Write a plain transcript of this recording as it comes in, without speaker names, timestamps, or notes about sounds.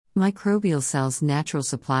Microbial cells' natural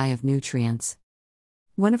supply of nutrients.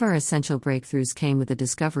 One of our essential breakthroughs came with the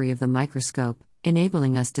discovery of the microscope,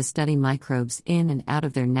 enabling us to study microbes in and out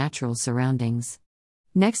of their natural surroundings.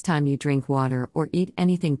 Next time you drink water or eat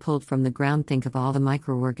anything pulled from the ground, think of all the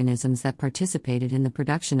microorganisms that participated in the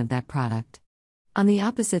production of that product. On the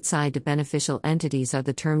opposite side to beneficial entities are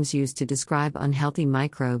the terms used to describe unhealthy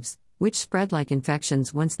microbes, which spread like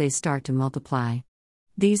infections once they start to multiply.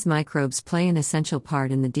 These microbes play an essential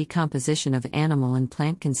part in the decomposition of animal and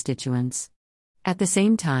plant constituents. At the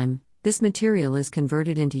same time, this material is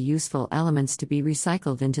converted into useful elements to be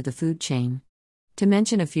recycled into the food chain. To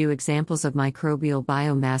mention a few examples of microbial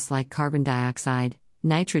biomass like carbon dioxide,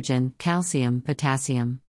 nitrogen, calcium,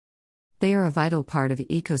 potassium. They are a vital part of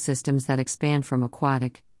ecosystems that expand from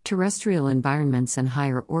aquatic, terrestrial environments and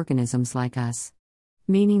higher organisms like us.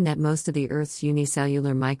 Meaning that most of the Earth's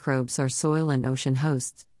unicellular microbes are soil and ocean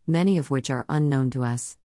hosts, many of which are unknown to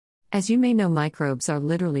us. As you may know, microbes are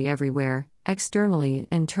literally everywhere, externally and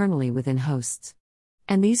internally within hosts.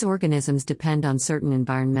 And these organisms depend on certain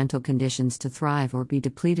environmental conditions to thrive or be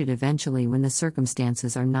depleted eventually when the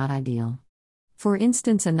circumstances are not ideal. For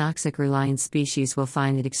instance, a anoxic-reliant species will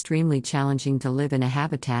find it extremely challenging to live in a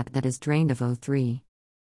habitat that is drained of O3.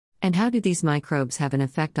 And how do these microbes have an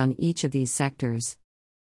effect on each of these sectors?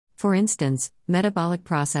 For instance, metabolic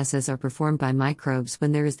processes are performed by microbes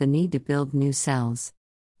when there is the need to build new cells.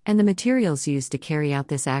 And the materials used to carry out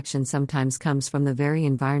this action sometimes comes from the very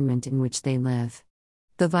environment in which they live.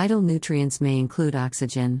 The vital nutrients may include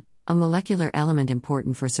oxygen, a molecular element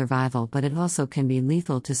important for survival, but it also can be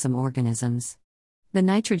lethal to some organisms. The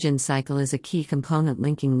nitrogen cycle is a key component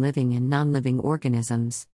linking living and non-living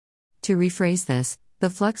organisms. To rephrase this, the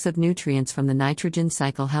flux of nutrients from the nitrogen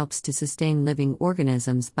cycle helps to sustain living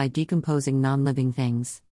organisms by decomposing non-living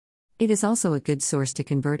things. It is also a good source to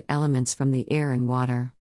convert elements from the air and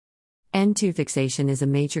water. N2 fixation is a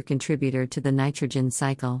major contributor to the nitrogen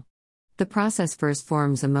cycle. The process first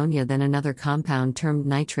forms ammonia, then another compound termed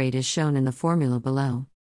nitrate is shown in the formula below.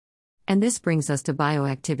 And this brings us to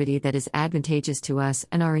bioactivity that is advantageous to us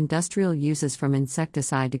and our industrial uses, from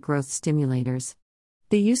insecticide to growth stimulators.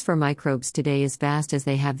 The use for microbes today is vast, as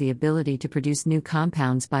they have the ability to produce new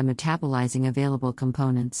compounds by metabolizing available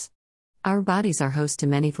components. Our bodies are host to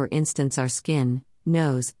many, for instance our skin,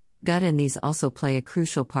 nose, gut, and these also play a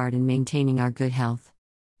crucial part in maintaining our good health.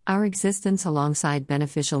 Our existence alongside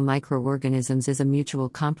beneficial microorganisms is a mutual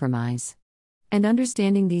compromise. And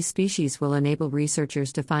understanding these species will enable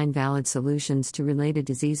researchers to find valid solutions to related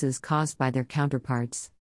diseases caused by their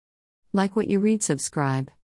counterparts. Like what you read, subscribe.